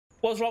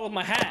What's wrong with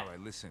my hat? All right,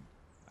 listen.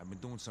 I've been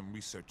doing some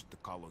research into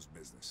Carlos'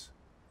 business.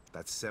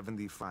 That's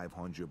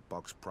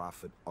 $7,500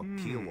 profit a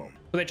kilo.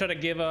 So they try to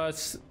give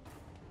us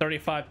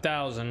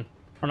 35,000,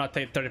 or not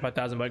take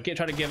 35,000, but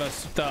try to give us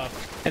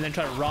stuff and then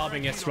try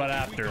robbing us right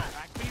after.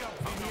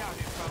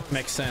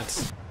 Makes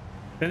sense.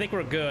 I think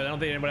we're good. I don't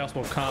think anybody else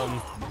will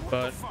come,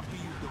 but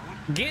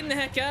getting the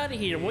heck out of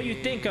here. What do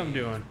you think I'm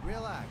doing?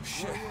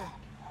 Relax.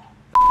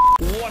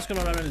 What's going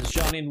on? My name is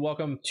Johnny, and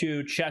welcome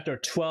to Chapter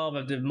 12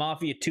 of the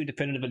Mafia 2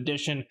 Definitive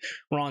Edition.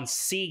 We're on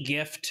Sea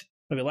Gift.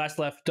 When we last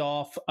left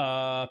off,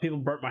 people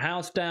burnt my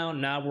house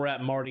down. Now we're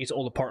at Marty's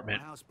old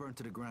apartment. My house burned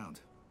to the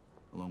ground,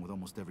 along with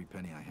almost every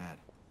penny I had.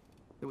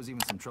 There was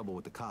even some trouble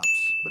with the cops,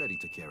 but Eddie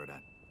took care of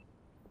that.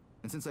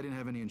 And since I didn't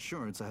have any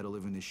insurance, I had to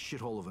live in this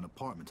shithole of an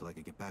apartment till I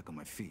could get back on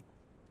my feet.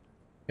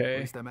 Okay. At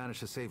least I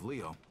managed to save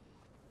Leo.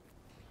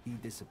 He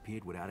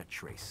disappeared without a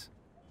trace.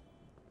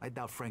 I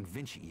doubt Frank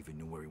Vinci even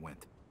knew where he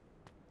went.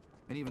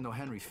 And even though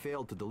Henry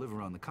failed to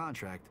deliver on the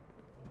contract,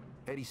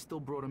 Eddie still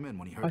brought him in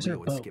when he heard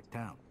Leo had skipped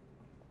town.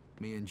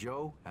 Me and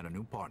Joe had a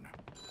new partner.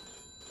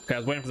 Okay, I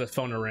was waiting for the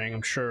phone to ring.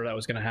 I'm sure that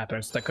was going to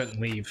happen since I couldn't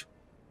leave.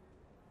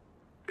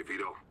 Hey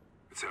Vito,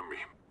 it's Henry.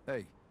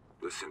 Hey.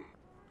 Listen,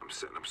 I'm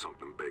setting up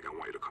something big. I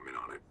want you to come in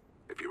on it.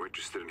 If you're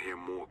interested in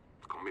hearing more,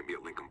 come meet me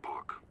at Lincoln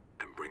Park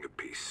and bring a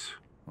piece.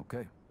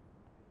 Okay.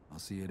 I'll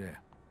see you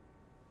there.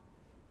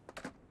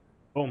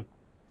 Boom.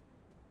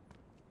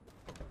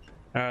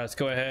 Alright, let's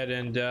go ahead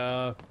and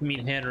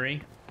meet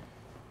Henry.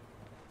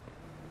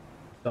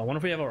 So I wonder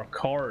if we have our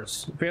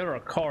cars. If we have our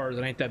cars,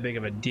 it ain't that big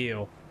of a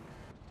deal.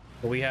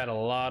 But we had a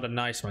lot of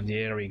nice ones.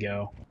 Yeah, there we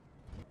go.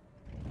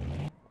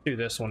 Do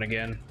this one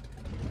again.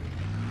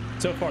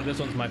 So far, this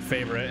one's my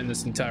favorite in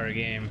this entire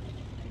game.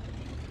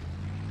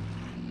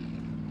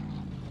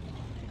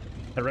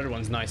 The red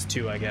one's nice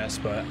too, I guess,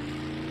 but...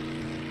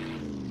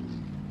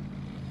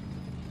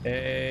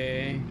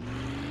 Hey.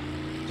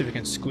 See if we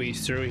can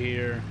squeeze through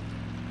here.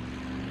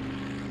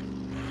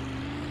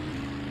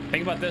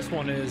 Thing about this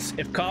one is,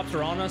 if cops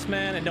are on us,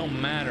 man, it don't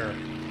matter,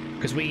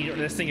 because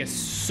this thing is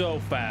so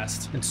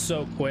fast and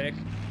so quick.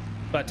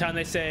 By the time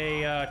they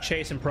say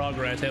chase in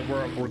progress,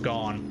 we're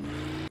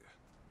gone.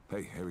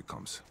 Hey, here he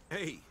comes.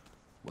 Hey.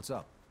 What's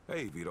up?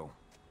 Hey, Vito.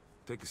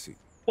 Take a seat.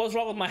 What's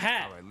wrong with my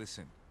hat? All right,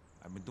 listen.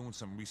 I've been doing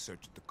some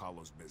research into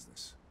Carlos'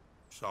 business.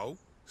 So,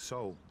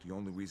 the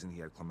only reason he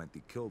had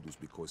Clemente killed was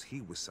because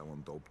he was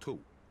selling dope too,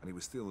 and he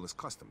was stealing his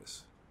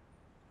customers.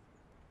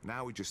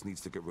 Now he just needs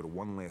to get rid of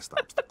one last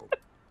obstacle.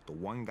 The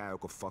one guy who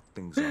could fuck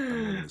things up and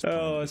ruin his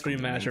Oh, this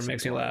remaster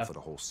makes me laugh. For the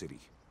whole city.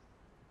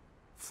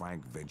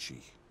 Frank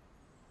Vinci.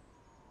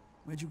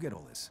 Where'd you get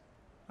all this?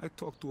 I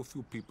talked to a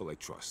few people I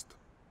trust.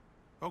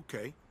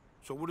 okay.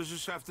 So what does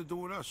this have to do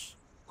with us?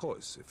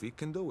 Cause if he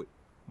can do it,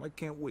 why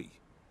can't we?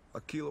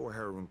 A kilo of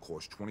heroin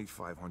costs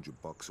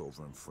 $2,500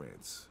 over in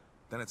France.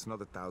 Then it's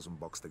another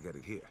 $1,000 to get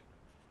it here.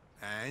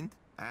 And?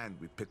 And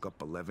we pick up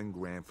 11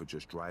 grand for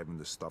just driving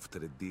the stuff to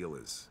the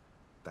dealers.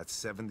 That's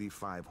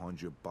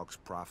 $7,500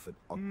 profit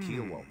a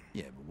kilo.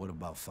 Yeah, but what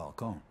about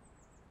Falcone?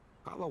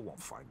 Carlo won't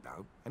find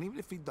out. And even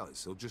if he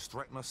does, he'll just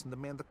threaten us and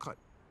demand a cut.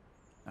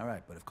 All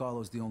right, but if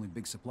Carlo's the only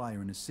big supplier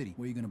in the city,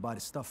 where are you gonna buy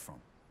the stuff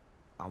from?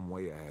 I'm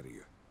way ahead of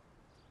you.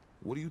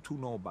 What do you two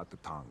know about the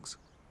Tongs?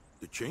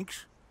 The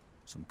Chinks?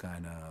 Some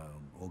kind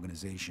of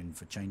organization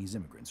for Chinese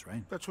immigrants,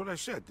 right? That's what I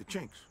said, the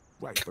Chinks.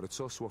 Right, but it's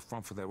also a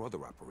front for their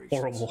other operations.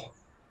 Horrible.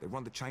 They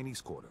run the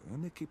Chinese quarter,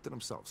 and they keep to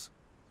themselves.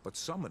 But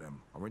some of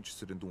them are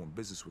interested in doing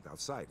business with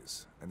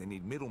outsiders, and they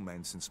need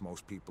middlemen since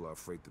most people are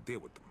afraid to deal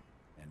with them.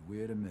 And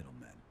we're the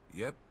middlemen.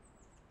 Yep.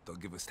 They'll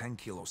give us 10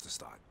 kilos to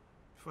start.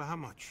 For how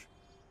much?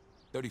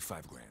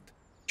 35 grand.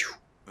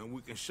 And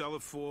we can sell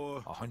it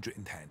for...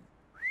 110.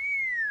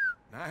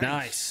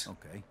 Nice.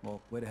 Okay,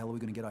 well, where the hell are we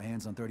gonna get our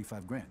hands on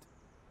 35 grand?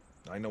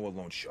 I know a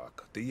loan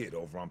shark, the Yid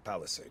over on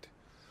Palisade.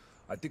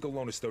 I think a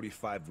loan is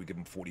 35, we give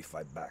him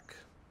 45 back.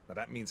 Now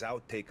that means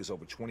our take is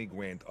over 20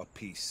 grand a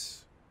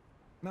piece.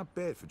 Not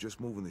bad for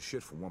just moving the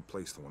shit from one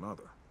place to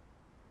another.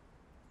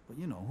 But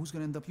you know, who's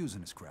gonna end up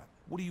using this crap?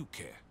 What do you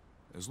care?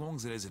 As long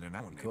as it isn't in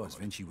our Because neighborhood.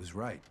 Vinci was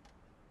right.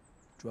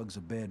 Drugs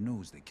are bad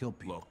news, they kill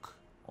people. Look,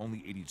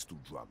 only idiots do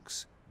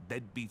drugs.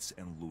 Deadbeats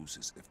and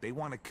losers. If they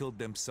want to kill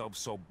themselves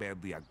so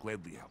badly, I'd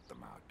gladly help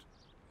them out.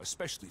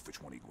 Especially for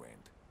 20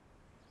 grand.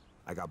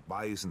 I got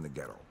buyers in the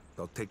ghetto.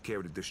 They'll take care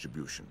of the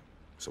distribution.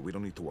 So we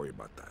don't need to worry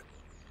about that.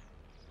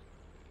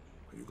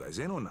 Are you guys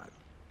in or not?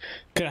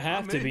 Gonna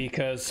have to in. be,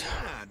 because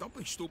Nah, don't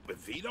be stupid,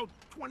 Vito.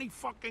 20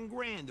 fucking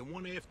grand in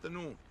one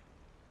afternoon.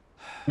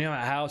 we don't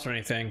have a house or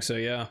anything, so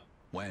yeah.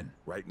 When?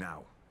 Right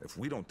now. If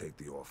we don't take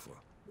the offer,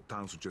 the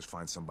towns will just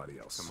find somebody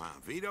else. Come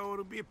on, Vito,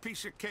 it'll be a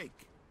piece of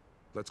cake.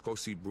 Let's go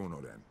see Bruno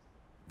then.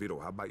 Vito,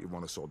 how about you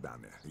run us all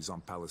down there? He's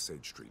on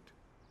Palisade Street.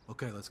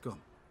 Okay, let's go.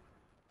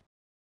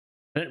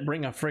 I didn't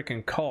bring a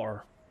freaking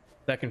car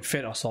that can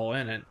fit us all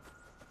in it.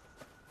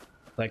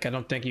 Like, I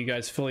don't think you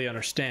guys fully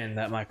understand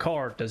that my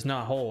car does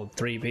not hold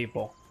 3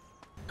 people.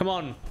 Come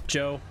on,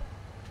 Joe.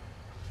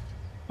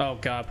 Oh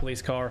god,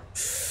 police car.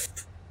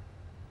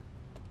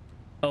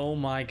 Oh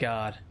my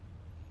god.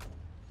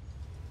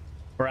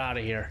 We're out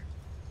of here.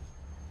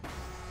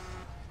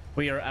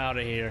 We are out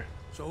of here.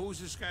 So who's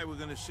this guy we're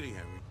gonna see,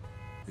 Henry?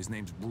 His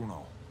name's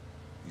Bruno.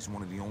 He's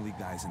one of the only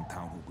guys in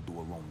town who could do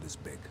a loan this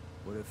big.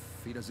 What if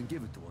he doesn't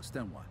give it to us,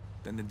 then what?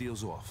 Then the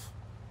deal's off.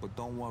 But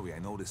don't worry, I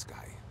know this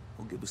guy.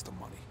 He'll give us the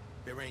money.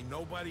 There ain't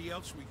nobody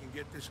else we can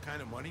get this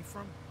kind of money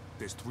from?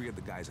 There's 3 of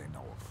the guys I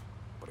know of.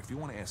 But if you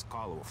want to ask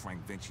Carlo or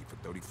Frank Vinci for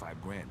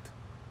 35 grand,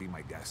 be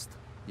my guest.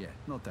 Yeah,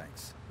 no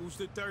thanks. Who's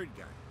the third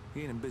guy?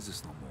 He ain't in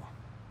business no more.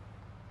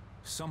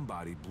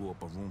 Somebody blew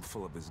up a room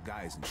full of his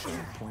guys and shot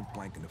him point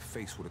blank in the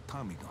face with a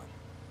Tommy gun.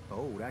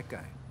 Oh, that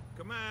guy.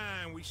 Come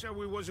on, we said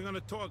we wasn't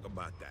gonna talk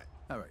about that.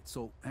 All right,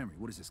 so, Henry,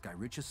 what is this guy,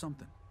 rich or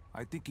something?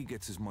 I think he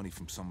gets his money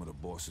from some of the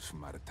bosses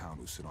from out of town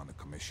who sit on the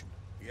commission.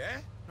 Yeah?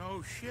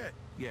 No shit.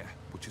 Yeah,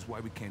 which is why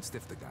we can't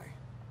stiff the guy.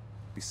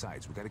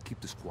 Besides, we gotta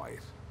keep this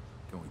quiet.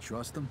 Can we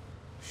trust him?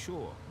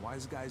 Sure,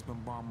 wise guy's been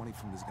borrowing money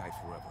from this guy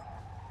forever.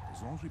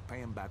 As long as we pay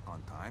him back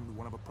on time, we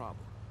won't have a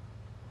problem.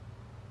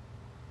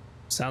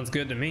 Sounds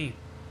good to me.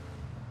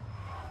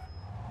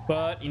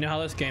 But you know how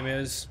this game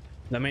is.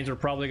 That means we're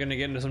probably going to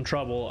get into some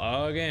trouble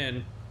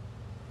again.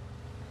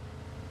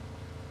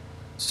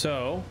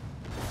 So.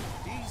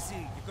 Easy,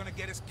 you're gonna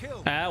get us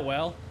killed.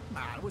 Well.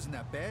 Ah, it wasn't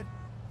that bad.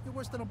 You're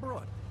worse than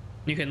abroad.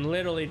 You can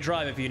literally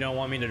drive if you don't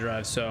want me to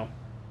drive, so.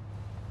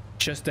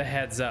 Just a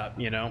heads up,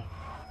 you know.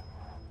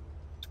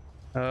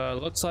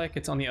 Looks like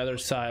it's on the other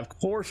side. Of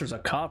course, there's a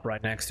cop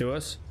right next to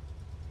us.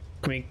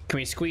 Can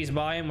we squeeze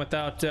by him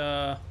without,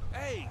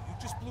 Hey, you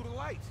just blew the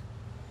light.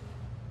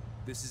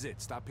 This is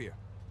it. Stop here.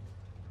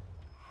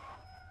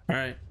 All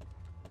right.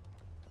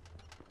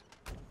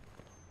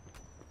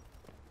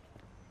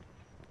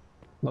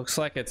 Looks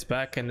like it's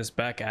back in this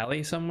back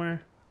alley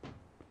somewhere.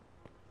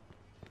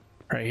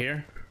 Right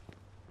here.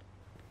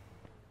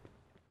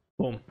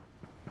 Boom.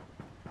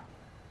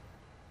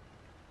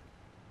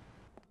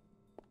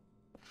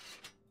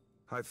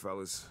 Hi,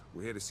 fellas.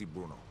 We're here to see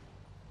Bruno.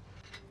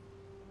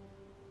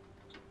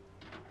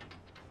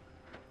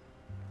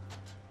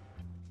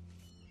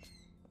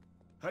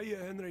 Hiya,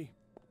 Henry.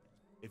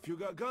 If you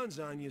got guns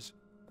on yous,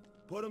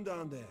 put them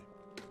down there.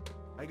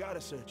 I gotta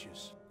search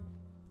yous.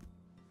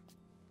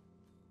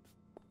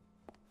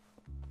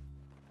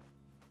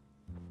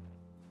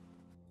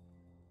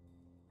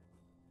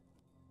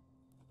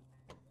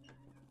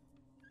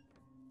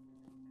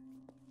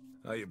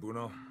 Hiya,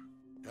 Bruno.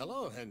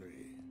 Hello,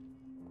 Henry.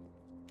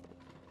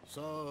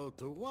 So,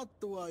 to what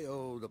do I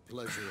owe the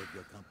pleasure of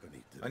your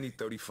company today? I need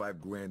 35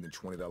 grand in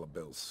 $20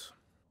 bills.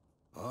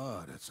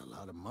 Oh, that's a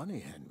lot of money,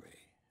 Henry.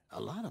 A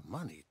lot of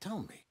money. Tell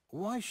me,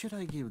 why should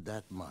I give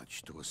that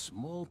much to a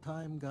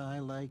small-time guy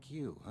like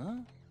you, huh?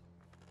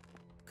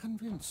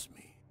 Convince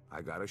me.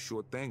 I got a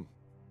sure thing.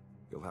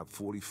 You'll have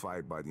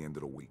 45 by the end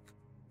of the week.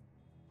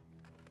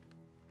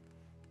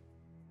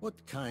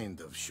 What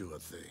kind of sure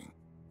thing?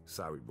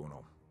 Sorry,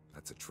 Bruno.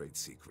 That's a trade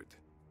secret.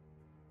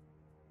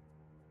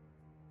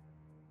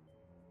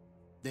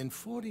 Then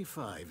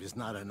 45 is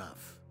not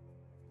enough.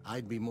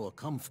 I'd be more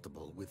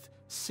comfortable with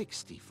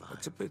 65.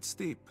 That's a bit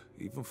steep,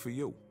 even for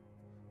you.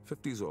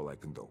 50's all I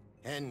can do.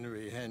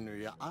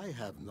 Henry, I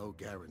have no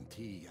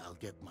guarantee I'll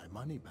get my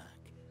money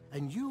back.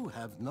 And you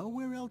have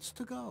nowhere else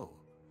to go.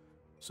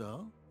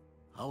 So,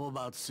 how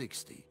about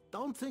 60?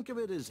 Don't think of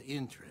it as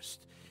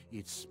interest.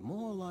 It's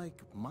more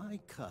like my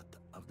cut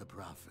of the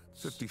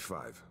profits.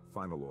 55,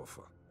 final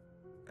offer.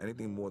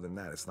 Anything more than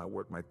that, it's not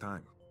worth my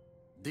time.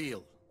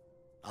 Deal.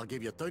 I'll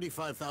give you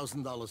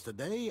 $35,000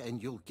 today,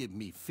 and you'll give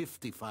me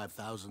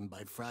 $55,000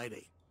 by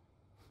Friday.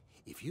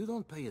 If you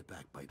don't pay it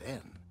back by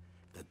then,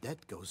 the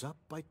debt goes up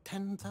by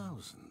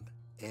 $10,000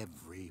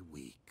 every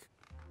week.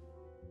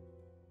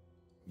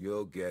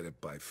 You'll get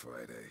it by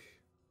Friday.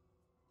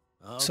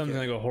 Okay. Something's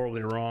gonna go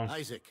horribly wrong.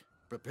 Isaac,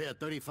 prepare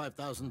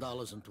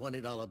 $35,000 in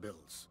 $20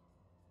 bills.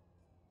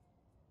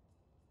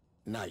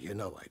 Now, you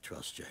know I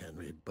trust you,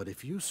 Henry, but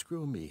if you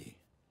screw me,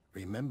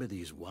 remember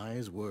these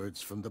wise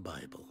words from the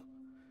Bible.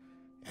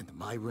 And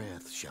my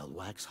wrath shall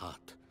wax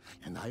hot,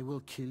 and I will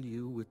kill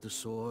you with the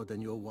sword,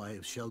 and your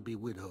wives shall be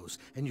widows,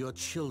 and your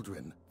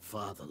children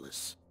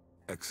fatherless.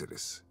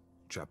 Exodus,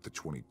 chapter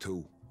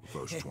 22,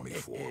 verse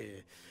 24.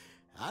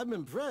 I'm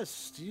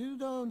impressed. You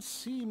don't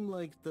seem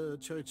like the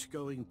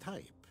church-going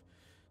type.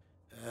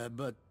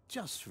 But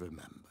just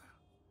remember,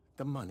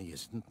 the money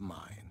isn't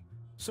mine.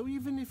 So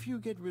even if you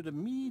get rid of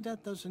me,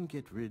 that doesn't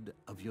get rid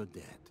of your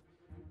debt.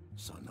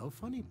 So no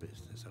funny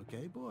business,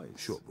 okay, boys?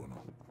 Sure,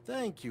 Bruno.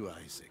 Thank you,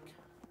 Isaac.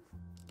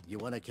 You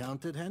want to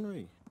count it,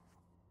 Henry?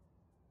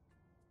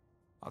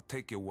 I'll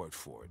take your word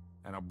for it,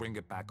 and I'll bring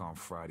it back on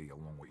Friday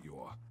along with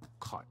your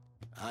cut.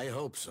 I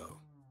hope so.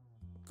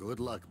 Good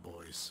luck,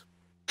 boys.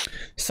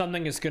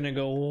 Something is gonna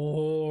go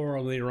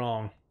horribly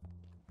wrong.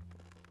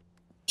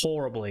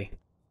 Horribly.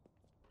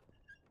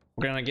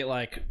 We're gonna get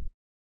like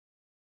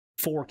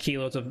 4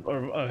 kilos of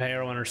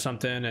heroin or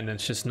something, and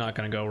it's just not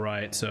gonna go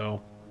right,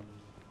 so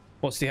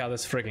we'll see how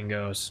this friggin'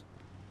 goes.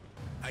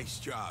 Nice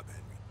job,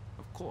 Henry.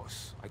 Of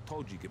course. I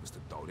told you give us the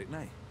dough, didn't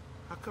I?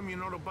 How come you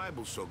know the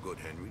Bible so good,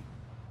 Henry?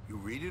 You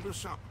read it or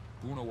something?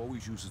 Bruno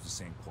always uses the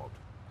same quote.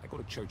 I go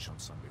to church on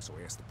Sunday, so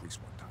I asked the priest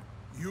one time.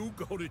 You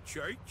go to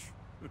church?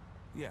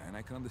 Yeah, and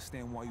I can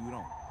understand why you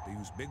don't. They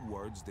use big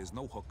words, there's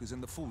no hookers,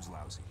 and the food's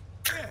lousy.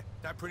 Yeah,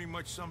 that pretty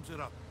much sums it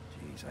up.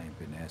 Jeez, I ain't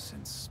been there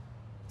since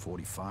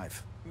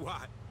 45.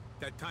 What?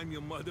 That time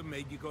your mother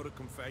made you go to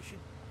confession?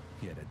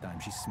 Yeah, that time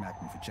she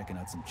smacked me for checking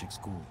out some chick's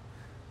school.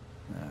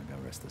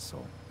 God rest her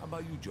soul. How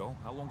about you, Joe?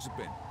 How long's it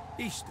been?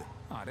 Easter,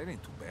 Ah, that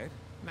ain't too bad.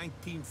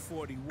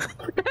 1941.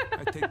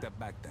 I take that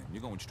back then.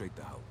 You're going straight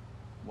to hell.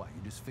 What,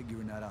 you just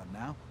figuring that out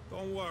now?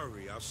 Don't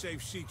worry, I'll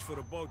save seats for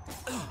the boat.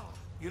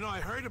 You know,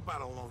 I heard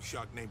about a loan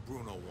shark named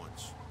Bruno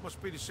once.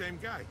 Must be the same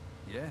guy.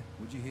 Yeah?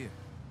 What'd you hear?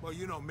 Well,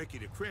 you know Mickey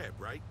the Crab,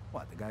 right?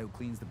 What, the guy who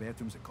cleans the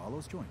bathrooms at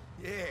Carlos' joint?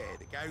 Yeah,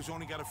 the guy who's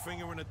only got a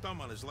finger and a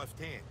thumb on his left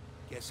hand.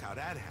 Guess how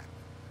that happened?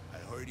 I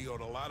heard he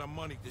owed a lot of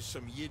money to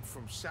some yid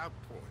from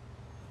Southport.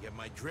 You get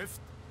my drift?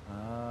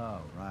 Oh,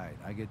 right.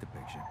 I get the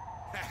picture.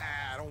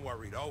 Haha, don't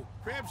worry though.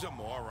 Crab's a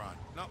moron.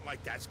 Nothing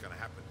like that's gonna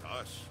happen to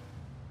us.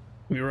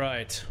 You're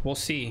right. We'll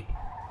see.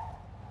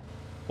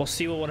 We'll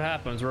see what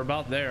happens. We're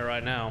about there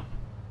right now.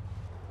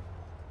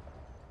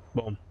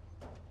 Boom.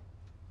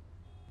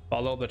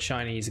 Follow the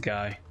Chinese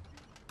guy.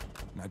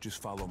 Now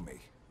just follow me.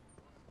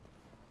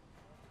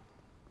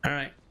 All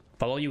right.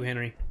 Follow you,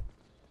 Henry.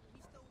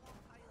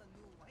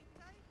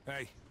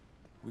 Hey,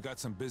 we got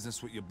some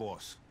business with your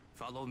boss.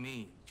 Follow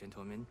me,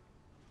 gentlemen.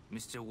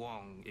 Mr.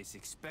 Wong is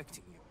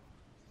expecting you.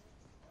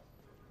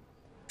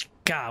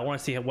 God, I want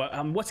to see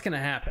what's gonna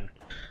happen.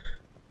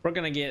 We're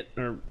gonna get,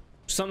 or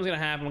something's gonna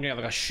happen. We're gonna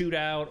have like a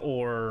shootout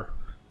or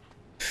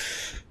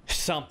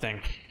something.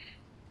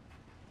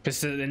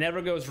 Because it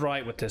never goes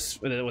right with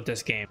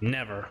this game.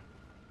 Never.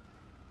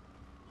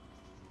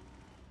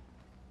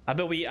 I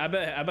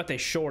bet they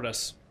short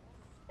us,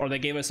 or they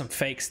gave us some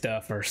fake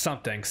stuff or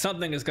something.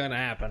 Something is gonna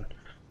happen.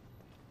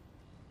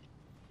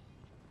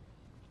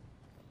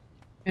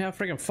 How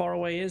freaking far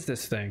away is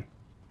this thing?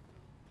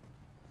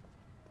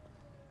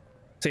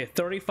 Say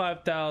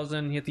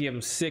 35,000. You have to give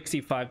him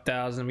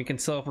 65,000. We can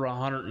sell it for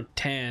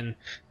 110.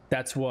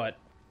 That's what?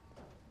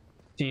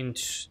 15,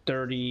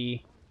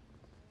 30.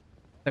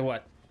 Like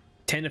what?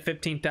 10 to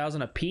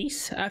 15,000 a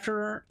piece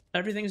after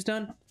everything's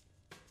done.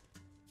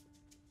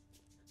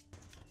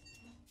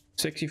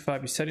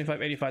 65,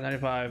 75, 85,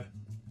 95,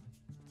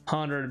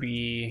 100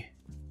 be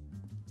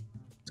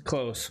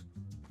close.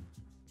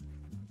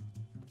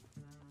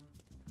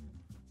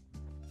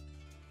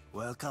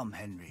 Welcome,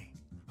 Henry.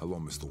 Hello,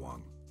 Mr.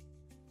 Wong.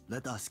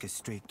 Let us get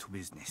straight to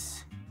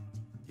business.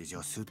 Is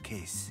your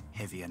suitcase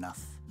heavy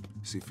enough?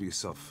 See for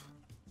yourself.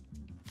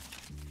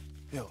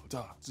 要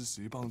大是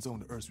10磅重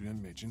的20元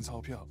美金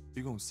钞票，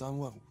一共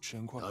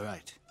35000块。 All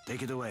right,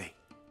 take it away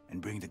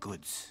and bring the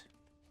goods.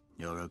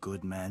 You're a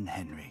good man,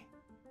 Henry.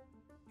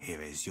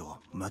 Here is your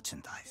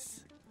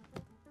merchandise.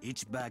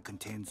 Each bag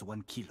contains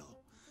 1 kilo.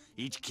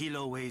 Each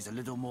kilo weighs a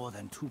little more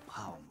than 2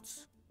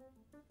 pounds.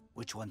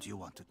 Which one do you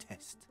want to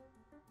test?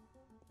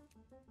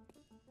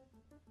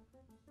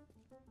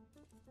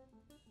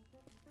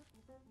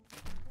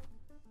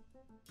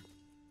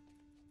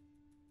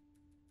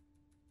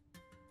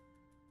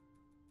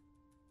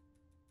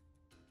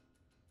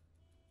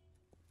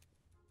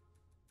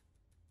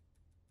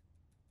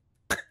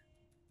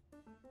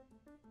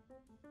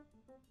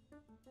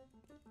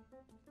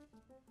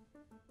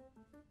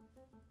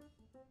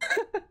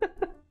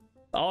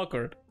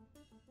 Awkward.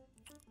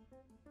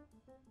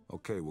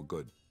 Okay, we're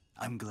good.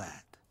 I'm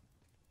glad.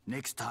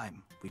 Next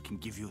time, we can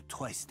give you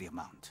twice the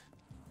amount.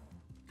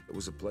 It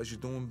was a pleasure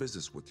doing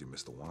business with you,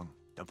 Mr. Wong.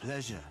 The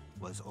pleasure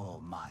was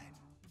all mine.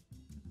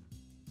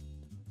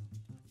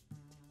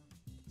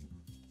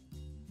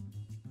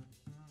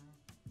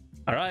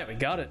 All right, we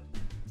got it.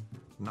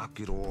 Knock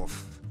it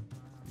off.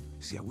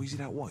 See how easy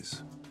that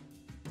was?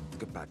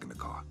 Get back in the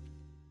car.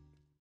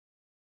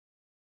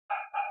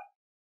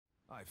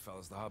 All right,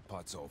 fellas, the hot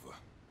pot's over.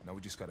 Now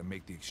we just gotta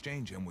make the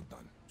exchange and we're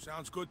done.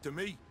 Sounds good to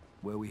me.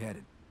 Where we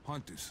headed?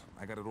 Hunters,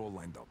 I got it all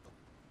lined up.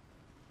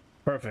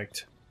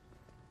 Perfect.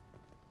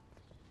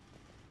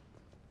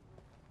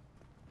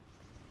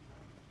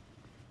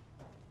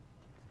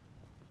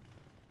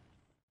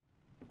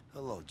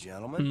 Hello,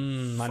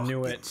 gentlemen. I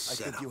knew it. I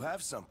think you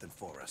have something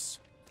for us.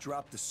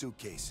 Drop the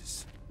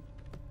suitcases.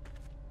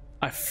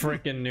 I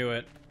freaking knew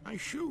it. My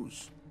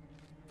shoes.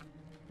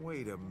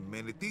 Wait a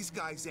minute, these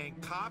guys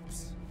ain't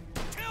cops?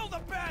 Kill the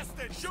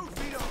bastard! Shoot,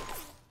 Vito!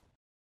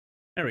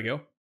 There we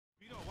go.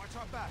 Vito, watch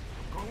our back.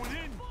 Going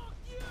in.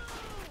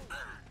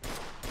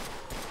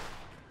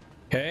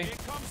 Okay. Here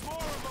comes more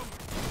of them.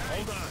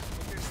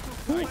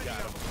 Hold on. I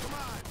got him. Come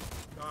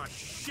on. Oh,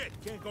 shit.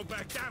 Can't go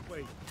back that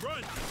way.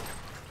 Run.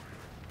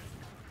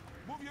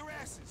 Move your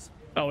asses.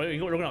 Oh, we're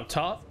going up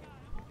top?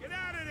 Get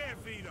out of there,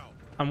 Vito.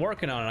 I'm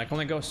working on it. I can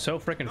only go so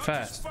freaking Don't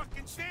fast. just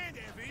fucking stand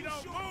there, Vito.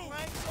 Move.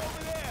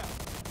 Over there.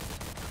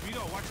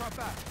 Vito, watch our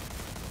back.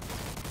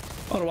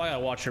 Why do I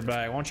gotta watch your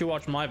back? Why don't you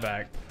watch my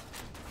back?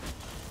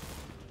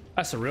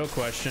 That's a real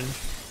question.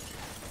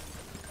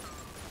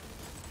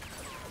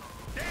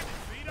 Damn it,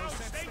 Vito.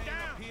 Stay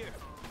down. Here.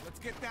 Let's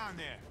get down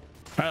there.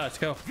 All right, let's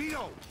go.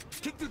 Vito,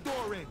 kick the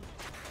door in.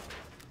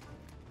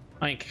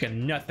 I ain't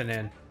kicking nothing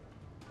in.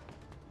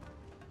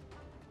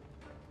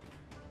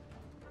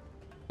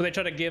 So they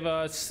try to give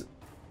us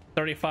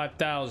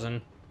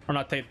 35,000, or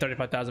not take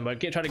 35,000, but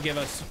try to give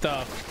us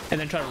stuff and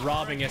then try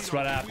robbing us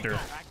right after.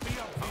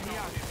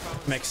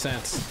 Makes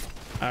sense.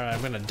 All right, I'm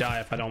gonna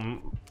die if I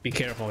don't be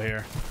careful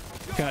here.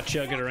 Gotta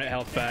chill, get her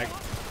health back.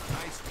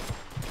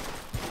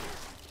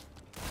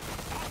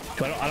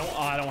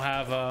 I don't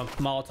have a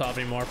Molotov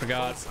anymore. I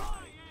forgot.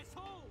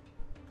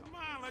 Come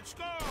on, let's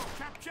go.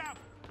 Chop, chop.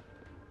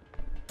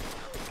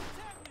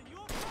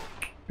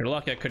 You're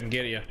lucky I couldn't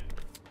get you.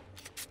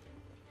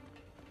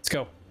 Let's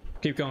go.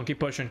 Keep going. Keep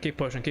pushing. Keep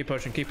pushing. Keep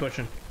pushing. Keep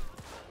pushing.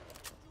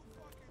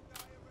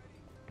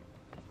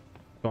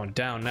 Going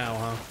down now,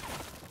 huh?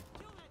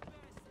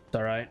 It's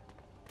all right.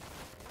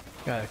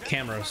 God, the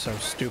camera's so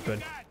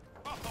stupid.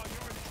 All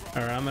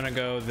right, I'm gonna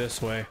go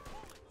this way.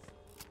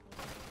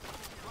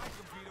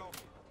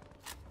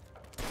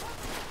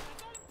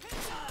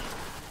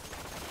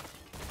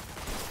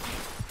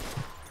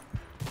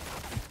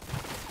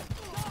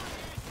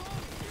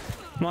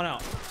 Come on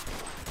out.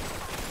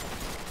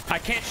 I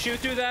can't shoot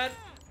through that.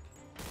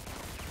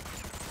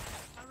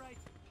 All right,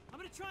 I'm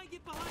gonna try and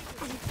get behind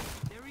him.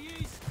 There he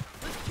is.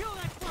 Let's kill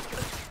that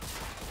fucker.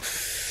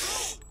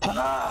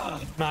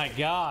 Oh my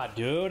God,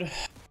 dude.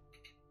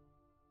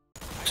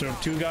 So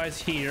 2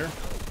 guys here.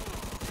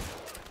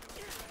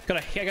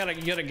 I gotta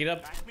get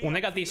up. When they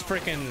got these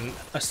freaking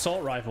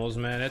assault rifles,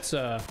 man, it's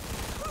or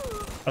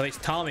at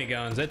least Tommy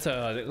guns, it's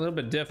a little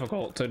bit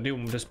difficult to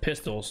do just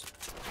pistols.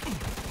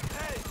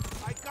 Hey,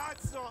 I got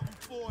something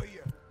for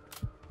you.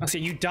 I see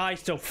you die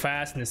so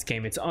fast in this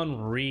game. It's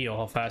unreal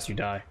how fast you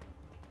die.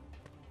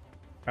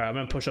 All right, I'm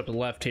gonna push up the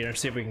left here and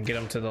see if we can get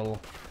them to the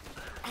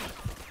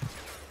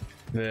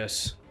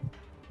this.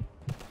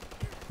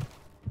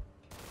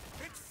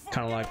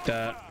 Kind of like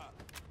that.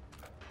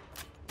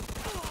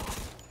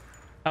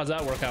 How's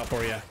that work out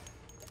for you,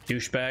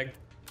 douchebag?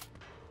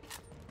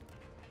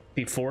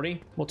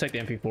 MP40? We'll take the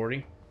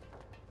MP40.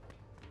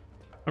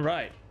 All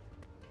right.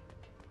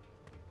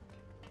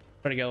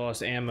 Try to get all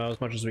this ammo as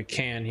much as we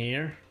can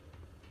here.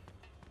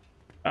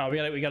 Oh,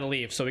 we gotta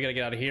leave, so we gotta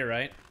get out of here,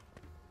 right?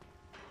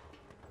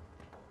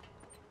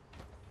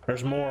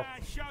 There's more.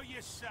 Show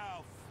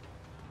yourself.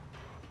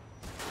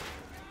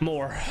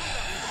 More.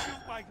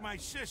 Shoot like my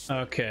sister.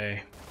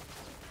 Okay.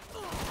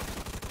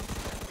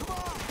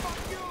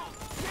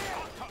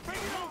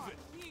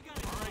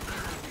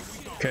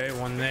 Okay,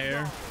 one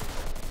there.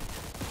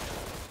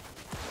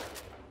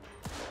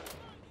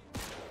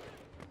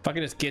 If I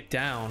could just get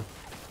down.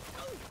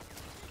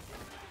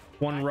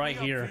 One right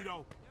here.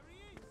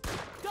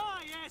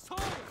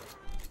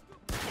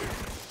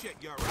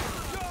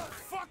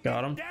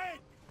 Got him. Okay,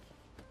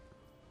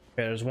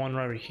 there's one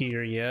right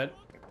here yet.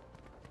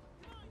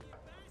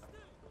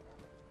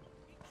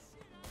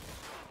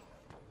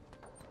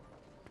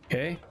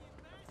 Okay.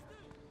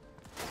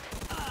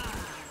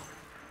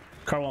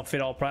 Car won't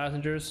fit all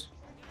passengers.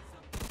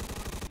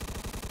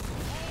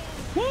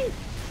 Woo!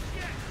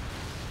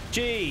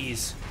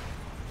 Jeez.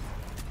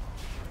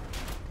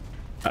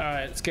 All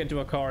right, let's get into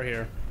a car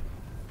here.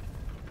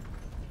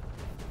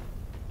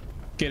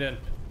 Get in.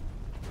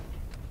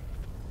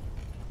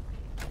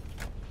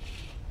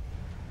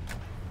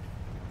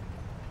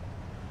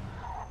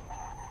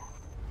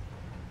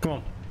 Come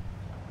on.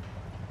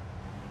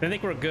 I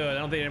think we're good. I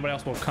don't think anybody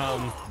else will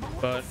come,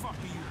 but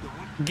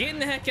getting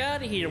the heck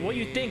out of here. What do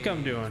you think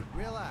I'm doing?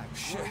 Relax.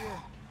 Shit.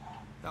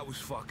 That was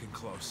fucking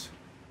close.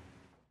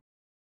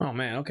 Oh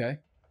man, okay.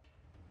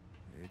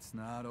 It's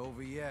not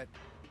over yet.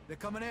 They're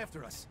coming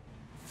after us.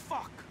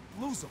 Fuck.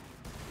 Lose them.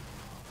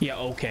 Yeah,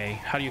 okay.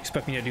 How do you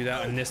expect me to do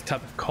that in this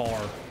type of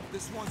car?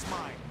 This one's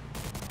mine.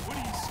 What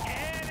are you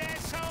scared,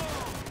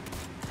 asshole?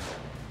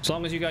 As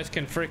long as you guys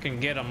can freaking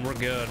get them, we're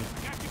good.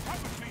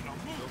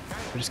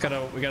 We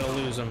gotta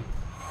lose them.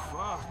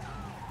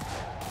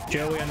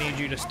 Joey, I need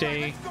you to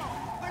stay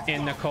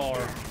in the car.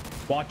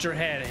 Watch your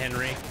head,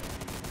 Henry.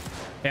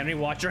 Henry,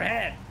 watch your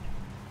head.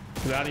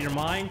 You out of your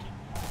mind?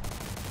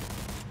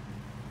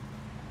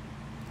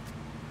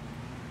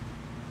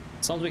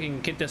 As long as we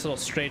can get this little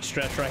straight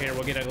stretch right here,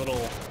 we'll get a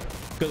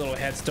good little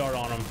head start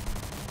on them.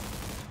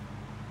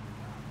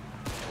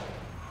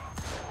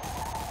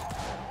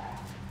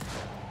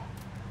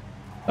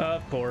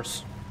 Of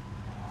course.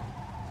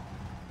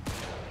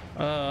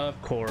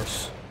 Of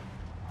course.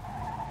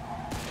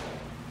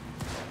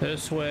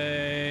 This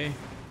way.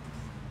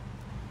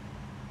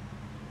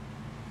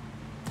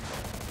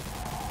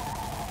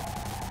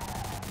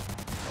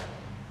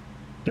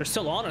 They're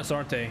still on us,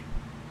 aren't they?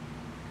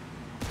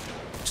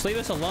 Just leave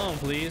us alone,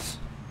 please.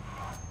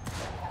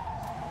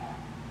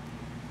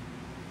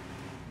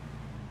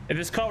 If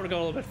this car were to go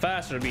a little bit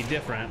faster, it'd be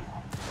different.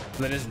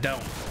 But they just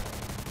don't.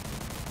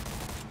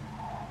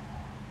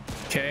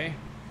 Okay.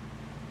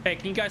 Hey,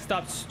 can you guys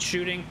stop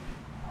shooting?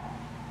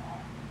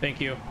 Thank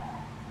you.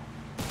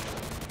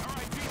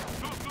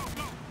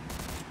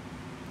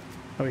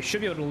 Oh, we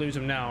should be able to lose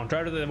him now.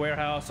 Drive to the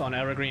warehouse on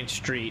Evergreen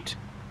Street.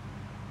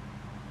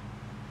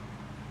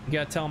 You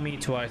gotta tell me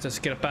twice. Let's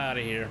get up out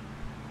of here.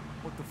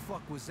 What the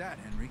fuck was that,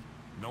 Henry?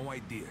 No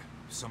idea.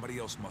 Somebody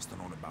else must have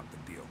known about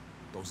the deal.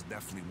 Those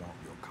definitely weren't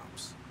real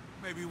cops.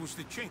 Maybe it was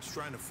the chinks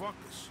trying to fuck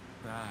us.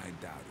 I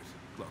doubt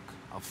it. Look,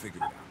 I'll figure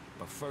it out.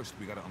 But first,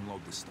 we gotta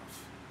unload this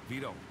stuff.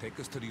 Vito, take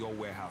us to the old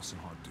warehouse in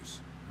Hunters.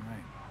 All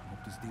right.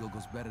 Hope this deal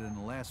goes better than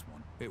the last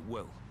one. It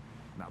will.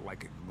 Not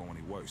like it can go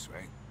any worse,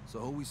 right? So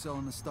who we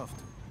selling the stuff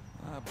to?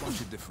 A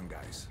bunch of different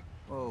guys.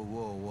 Whoa,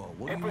 whoa, whoa.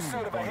 What do you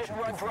mean a bunch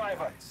of different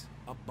guys?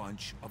 A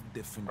bunch of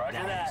different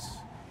guys.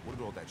 What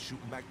did all that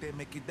shooting back there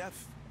make you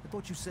deaf? I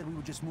thought you said we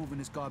were just moving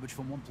this garbage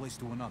from one place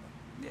to another.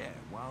 Yeah,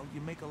 well,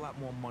 you make a lot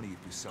more money if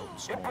you sell them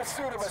small. In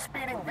pursuit of a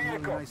speeding It would be really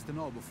vehicle. nice to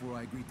know before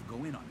I agreed to go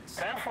in on this.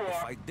 10-4.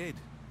 If I did,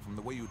 from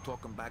the way you were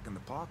talking back in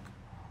the park,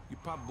 you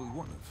probably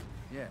wouldn't have.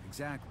 Yeah,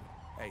 exactly.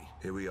 Hey,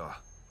 here we are.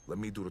 Let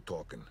me do the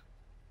talking.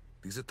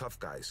 These are tough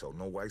guys, so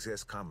no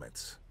wise-ass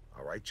comments.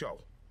 All right, Joe?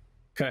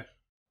 Okay.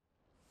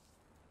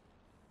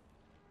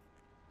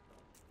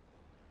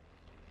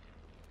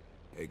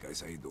 Hey,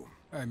 guys, how you doing?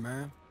 Hey,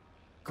 man.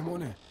 Come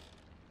on in.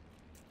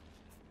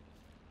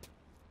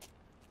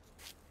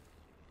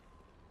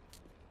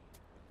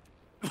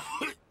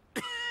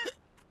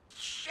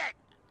 Shit!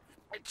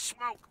 It's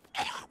smoke.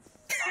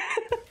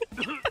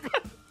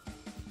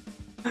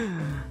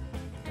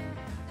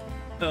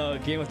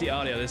 Game with the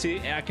audio. See,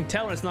 I can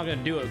tell when it's not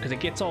gonna do it because it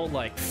gets all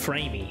like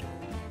framey.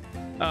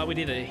 We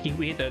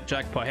hit the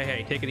jackpot.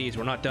 Hey, take it easy.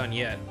 We're not done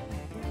yet.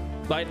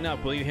 Lighten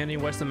up, will you, Henry?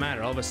 What's the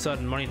matter? All of a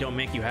sudden, money don't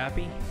make you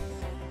happy?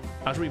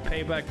 After we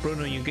pay back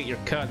Bruno and you get your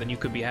cut, then you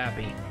could be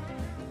happy.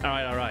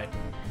 All right.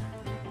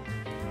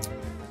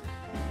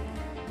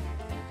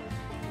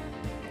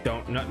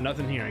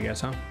 Nothing here, I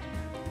guess, huh?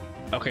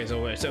 Okay,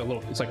 so it's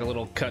like a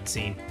little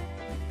cutscene.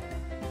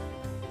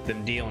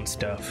 Them dealing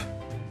stuff.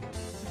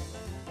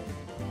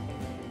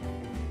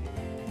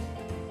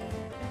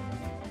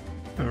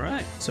 All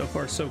right, so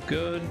far so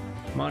good.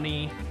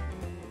 Money.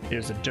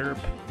 Here's a derp.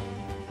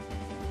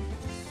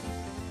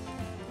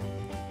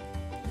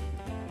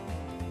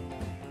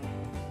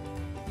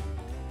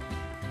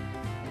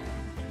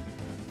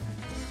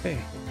 Hey,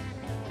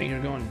 things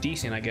are going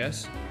decent, I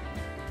guess.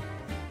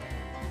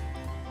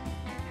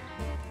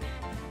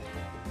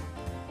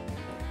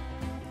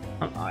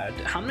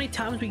 How many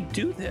times we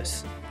do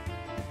this?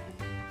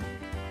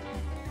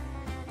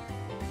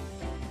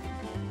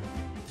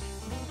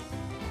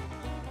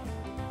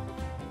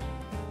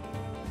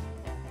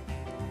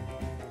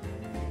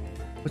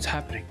 What's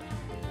happening?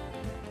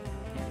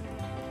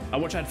 I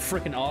wish I had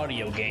frickin'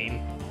 audio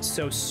game.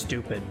 So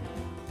stupid.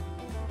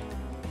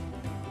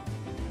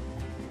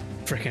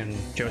 Frickin'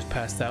 Joe's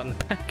passed out in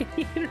the back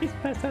and Henry's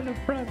passed out in the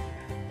front.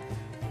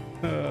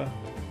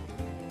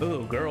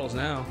 Ooh, girls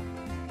now.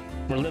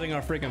 We're living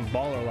our freaking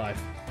baller life.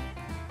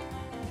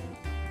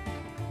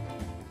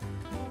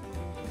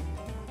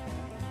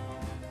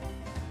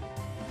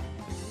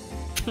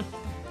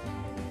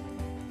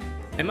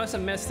 They must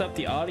have messed up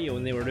the audio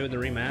when they were doing the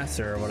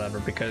remaster or whatever,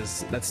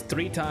 because that's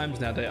 3 times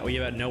now that we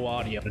have had no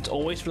audio. It's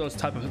always for those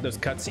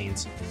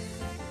cutscenes.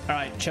 All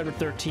right, chapter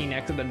 13,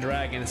 Act of the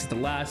Dragon. This is the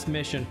last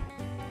mission.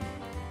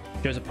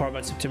 There's a part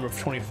about September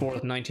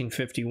 24th,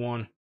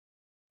 1951.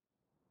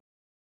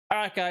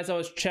 Alright guys, that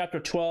was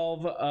chapter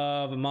 12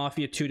 of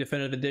Mafia 2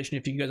 Definitive Edition.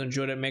 If you guys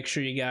enjoyed it, make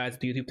sure you guys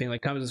do the YouTube thing,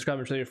 like, comment, subscribe,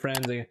 and tell your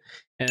friends. And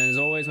as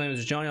always, my name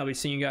is Johnny. I'll be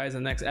seeing you guys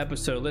in the next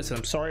episode. Listen,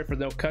 I'm sorry for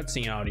the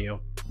cutscene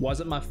audio.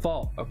 Wasn't my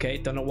fault, okay?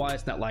 Don't know why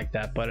it's not like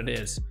that, but it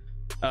is.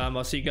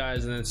 I'll see you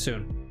guys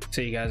soon.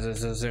 See you guys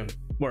soon.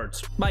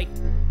 Words. Bye.